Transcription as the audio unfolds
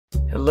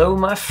Hello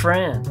my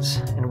friends,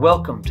 and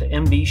welcome to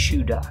MB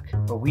Shoe Doc,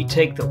 where we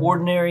take the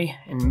ordinary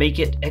and make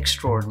it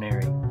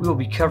extraordinary. We will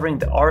be covering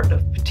the art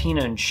of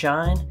patina and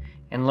shine,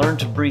 and learn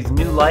to breathe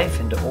new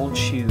life into old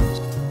shoes.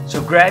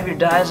 So grab your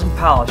dyes and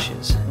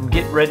polishes, and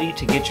get ready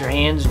to get your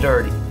hands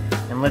dirty,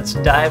 and let's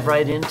dive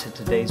right into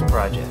today's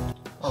project.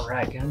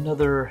 Alright, got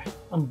another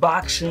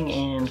unboxing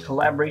and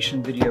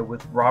collaboration video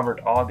with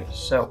Robert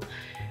August. So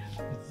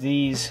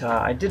these,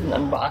 I did an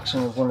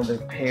unboxing of one of their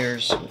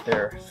pairs with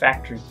their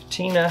factory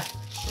patina.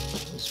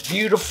 It's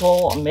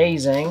beautiful,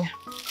 amazing.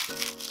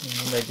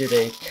 And I did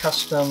a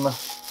custom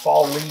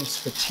fall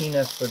leaves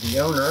patina for the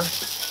owner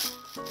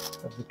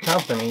of the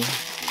company.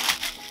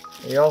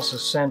 They also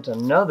sent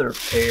another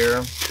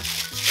pair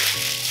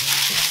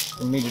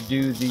for me to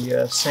do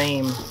the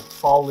same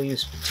fall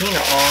leaves patina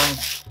on,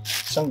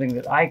 something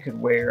that I could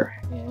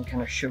wear and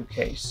kind of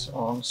showcase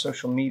on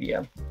social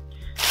media.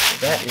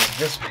 So that is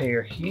this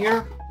pair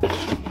here.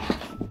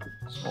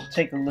 So we'll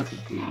take a look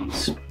at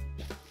these.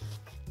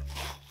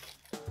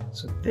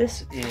 So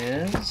this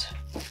is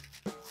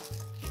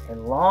a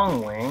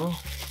Longwing,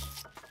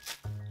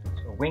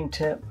 so a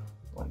wingtip.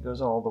 It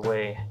goes all the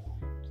way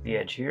to the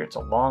edge here. It's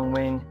a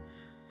Longwing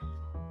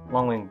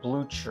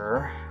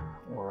Blucher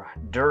or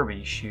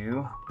derby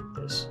shoe.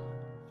 This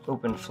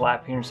open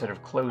flap here instead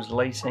of closed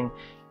lacing,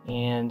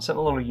 and something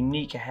a little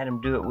unique. I had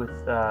him do it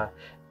with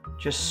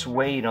just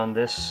suede on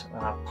this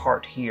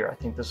part here. I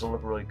think this will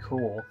look really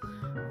cool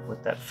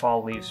with that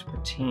fall leaves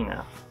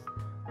patina.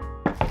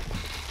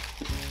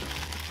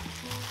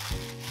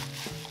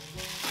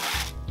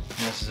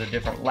 And this is a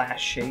different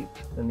last shape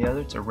than the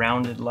other. It's a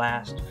rounded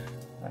last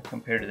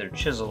compared to their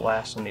chisel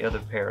last on the other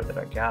pair that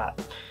I got.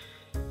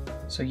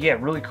 So yeah,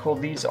 really cool.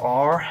 These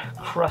are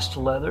crust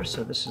leather,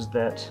 so this is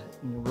that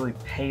really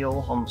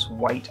pale, almost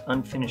white,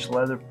 unfinished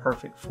leather,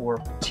 perfect for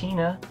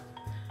patina.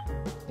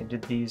 I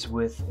did these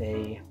with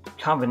a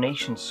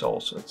combination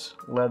sole, so it's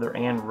leather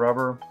and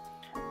rubber,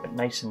 but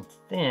nice and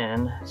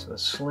thin, so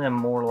it's slim,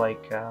 more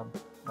like a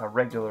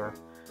regular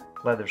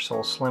leather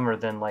sole, slimmer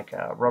than like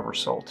a rubber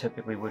sole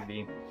typically would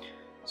be.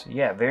 So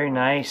yeah, very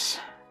nice.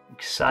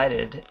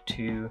 Excited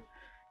to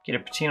get a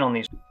patina on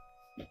these.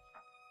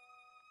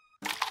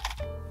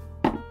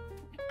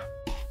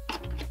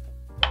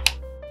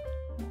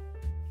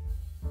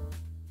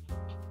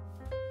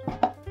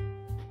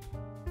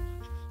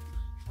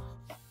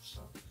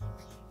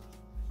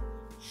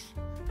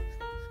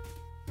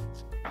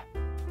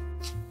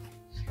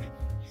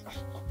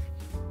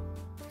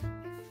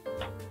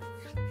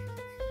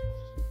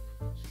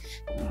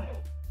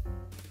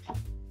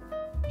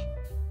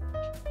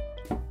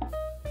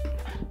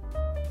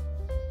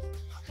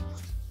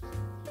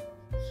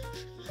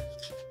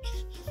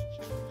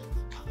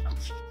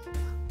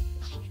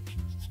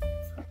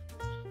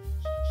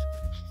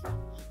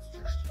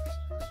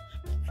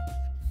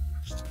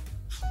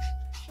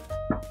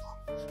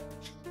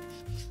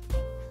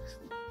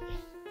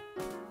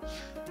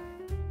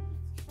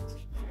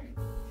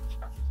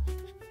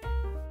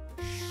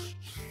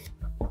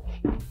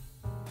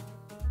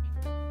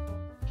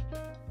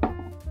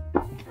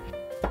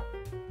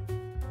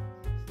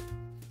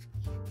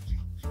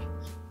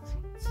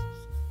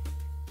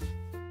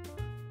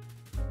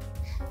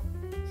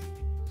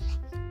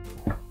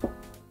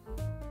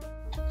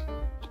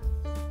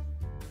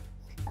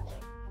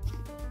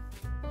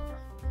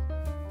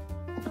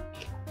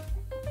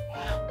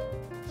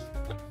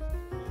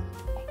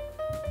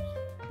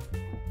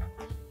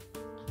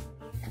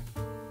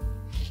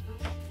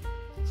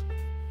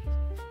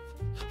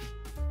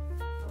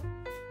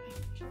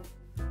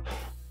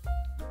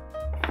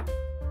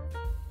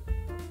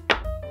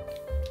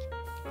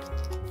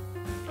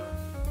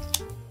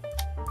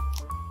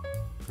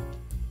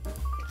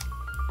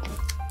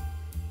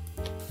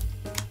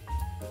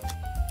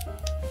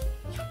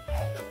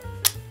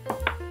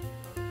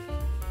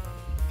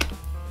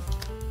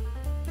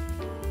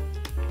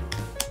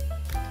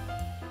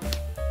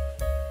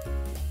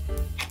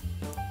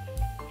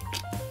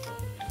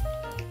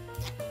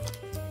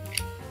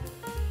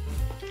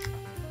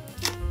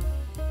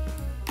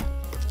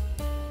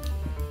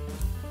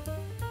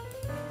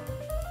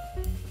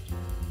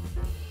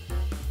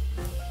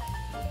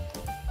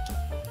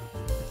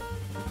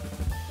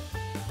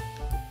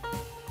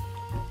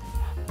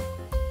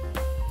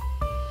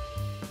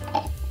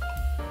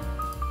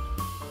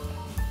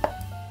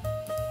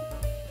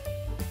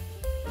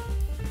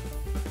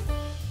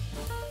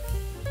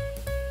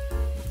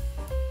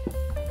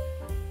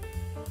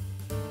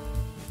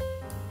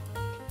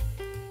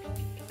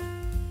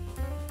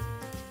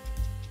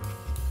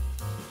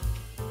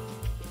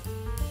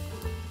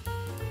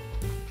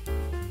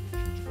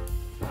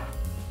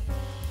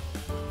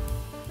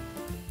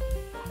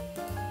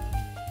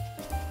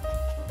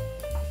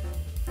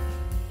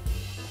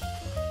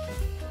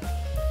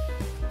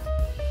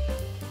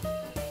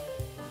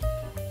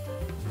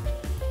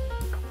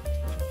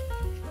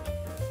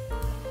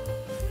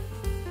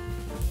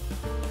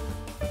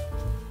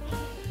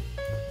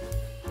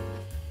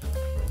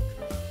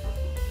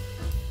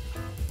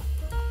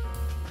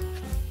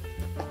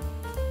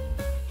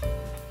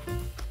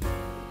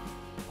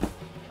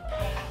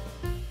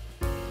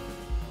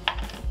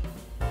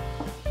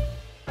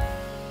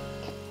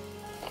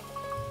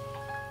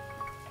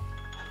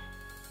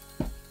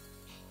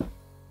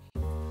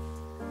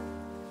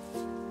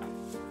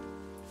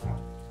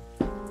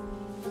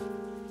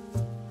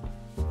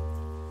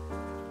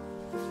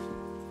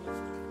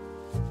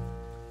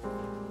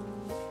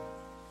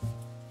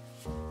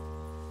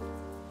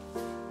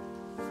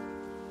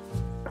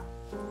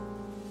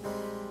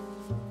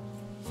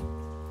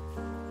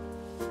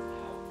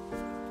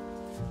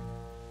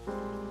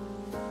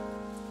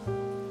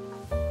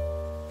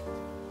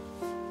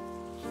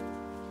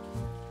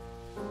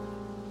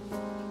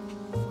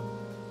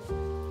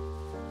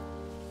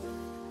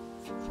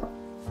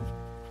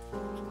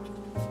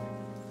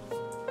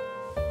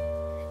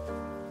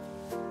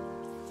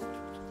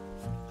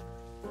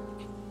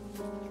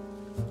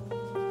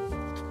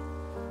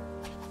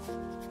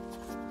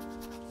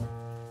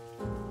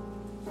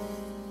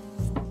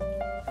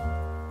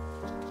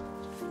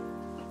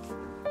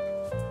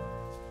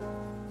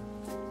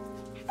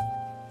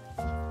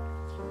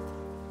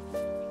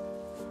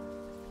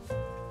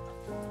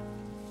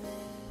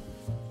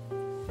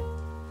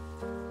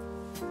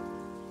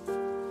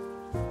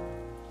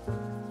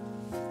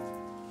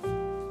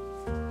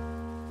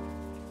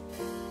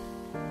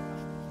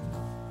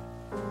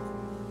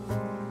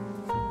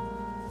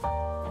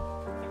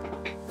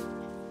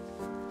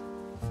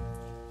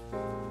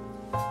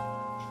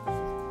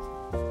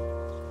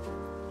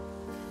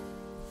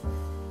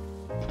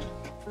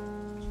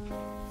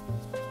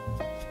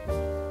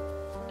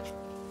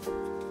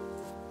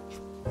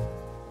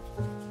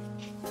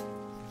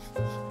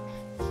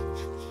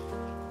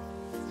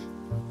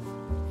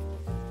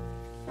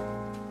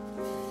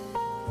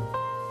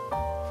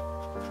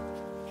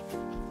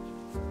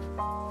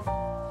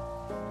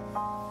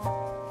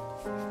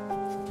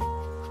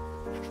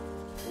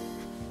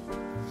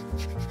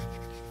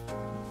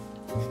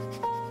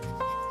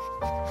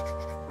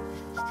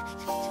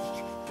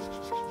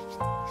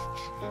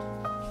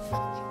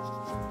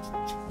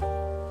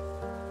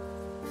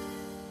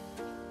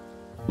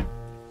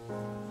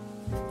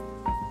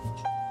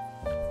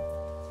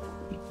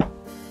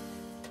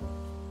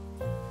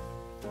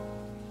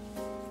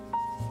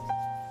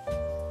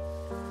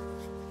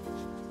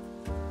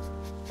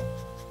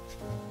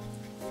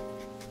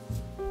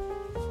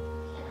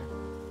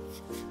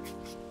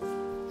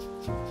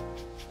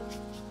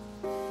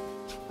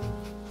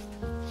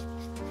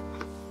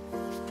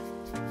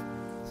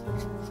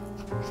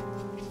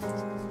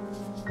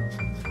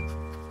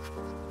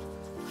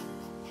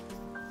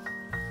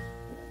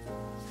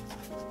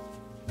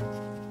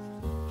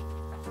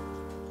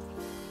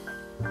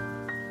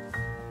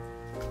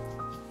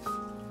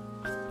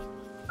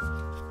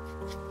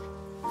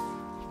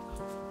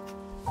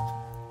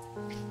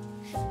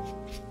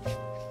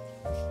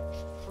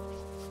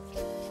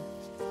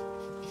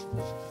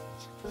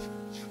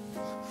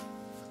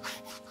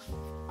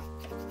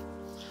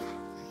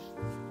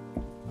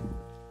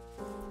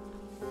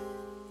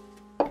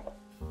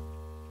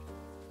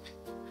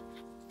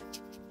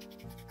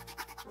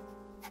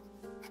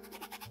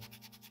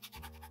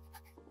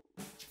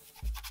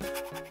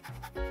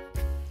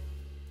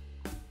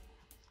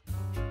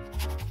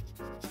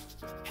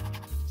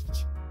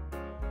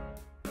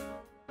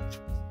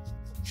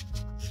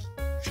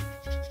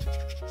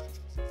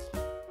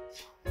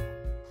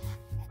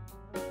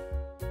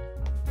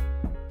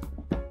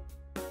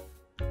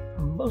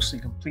 I'm mostly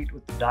complete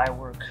with the dye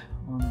work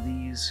on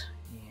these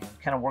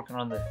and kind of working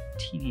on the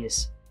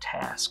tedious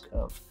task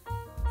of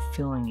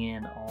filling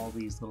in all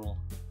these little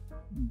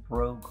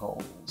brogue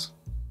holes.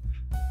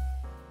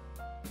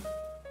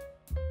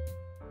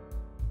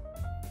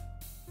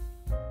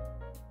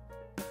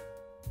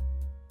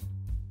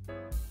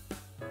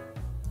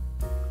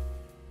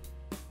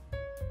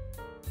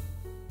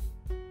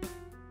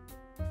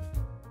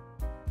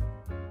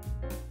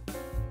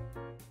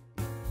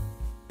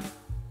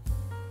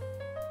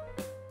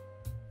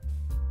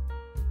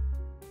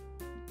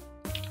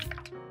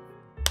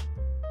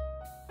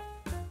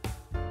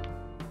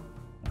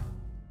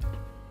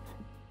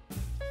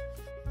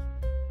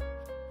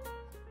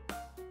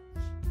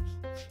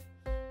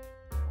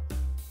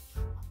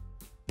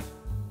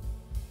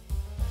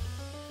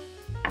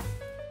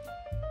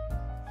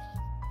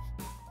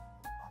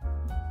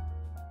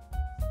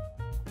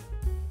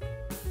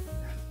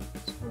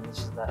 This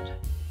is that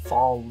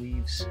fall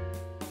leaves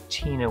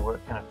patina where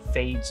it kind of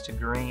fades to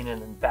green and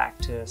then back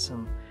to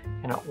some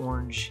kind of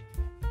orange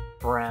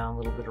brown, a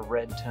little bit of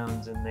red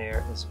tones in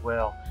there as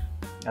well.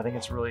 I think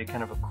it's really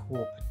kind of a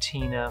cool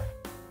patina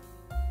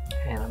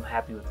and I'm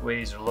happy with the way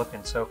these are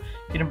looking. So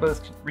get them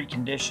both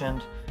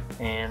reconditioned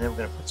and then we're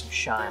going to put some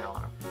shine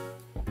on them.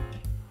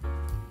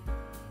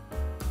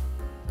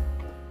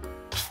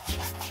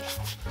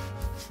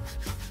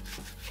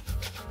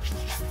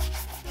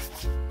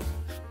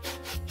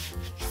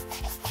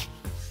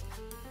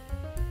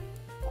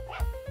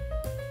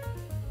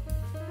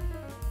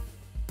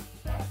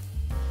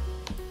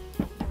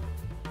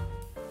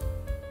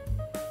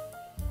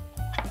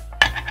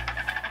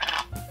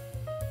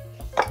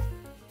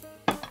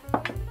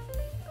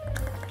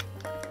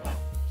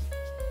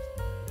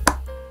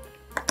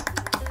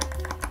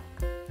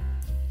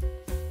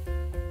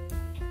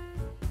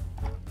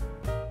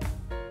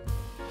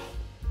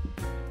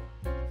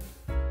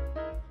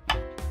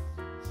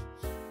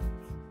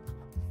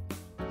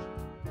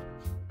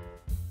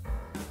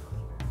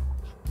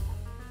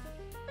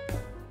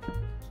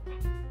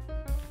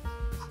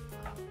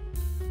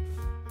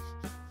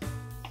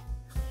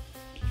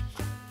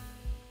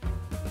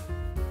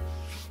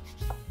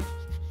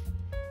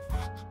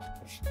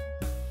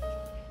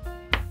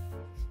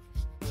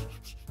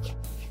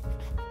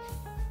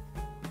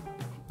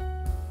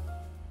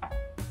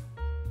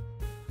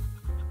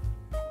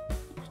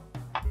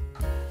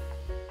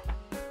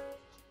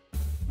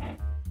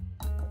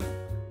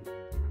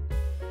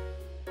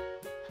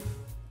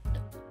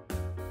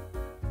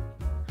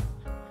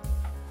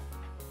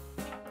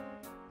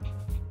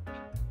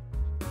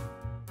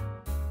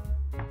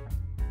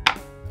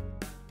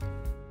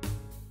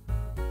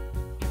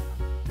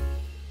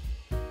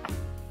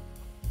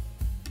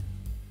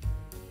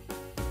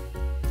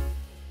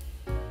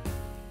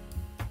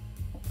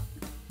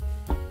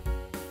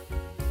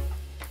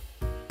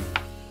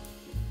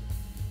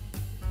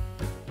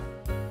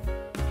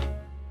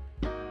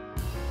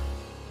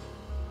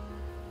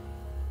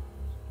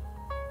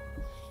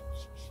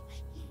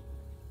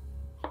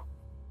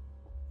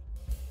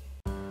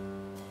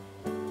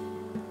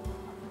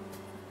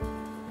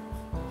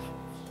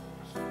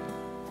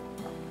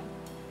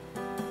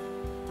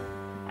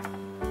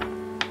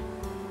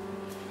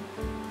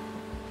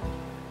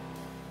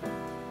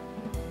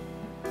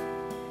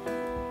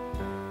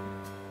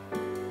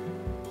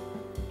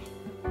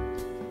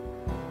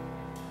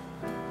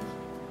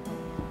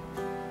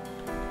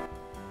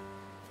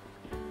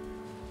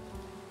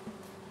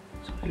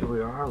 Here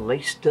we are,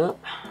 laced up,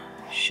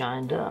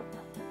 shined up,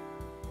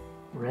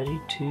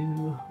 ready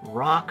to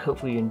rock.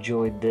 Hopefully you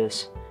enjoyed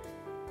this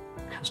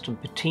custom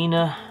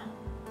patina.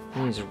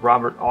 These are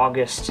Robert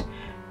August,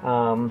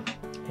 and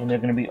they're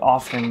going to be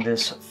offering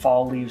this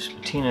fall leaves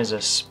patina as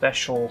a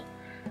special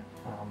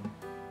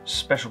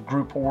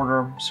group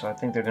order. So I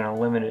think they're going to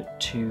limit it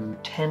to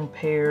 10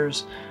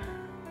 pairs.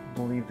 I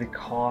believe the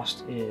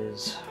cost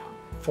is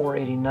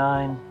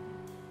 $4.89.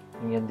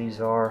 Again, these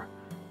are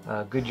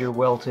Goodyear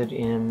welted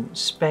in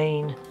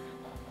Spain,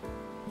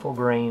 full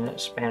grain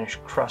Spanish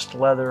crust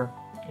leather,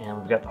 and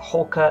we've got the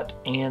hole cut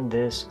and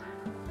this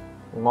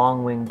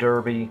Longwing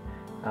derby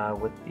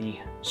with the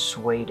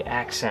suede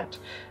accent.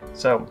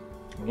 So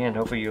again,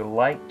 hopefully you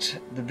liked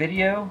the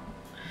video.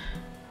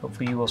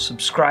 Hopefully you will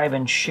subscribe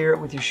and share it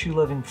with your shoe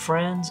loving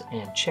friends,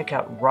 and check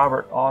out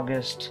Robert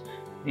August.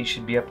 These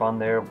should be up on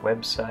their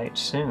website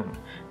soon,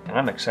 and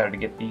I'm excited to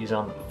get these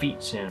on the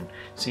feet soon.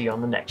 See you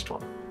on the next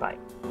one. Bye.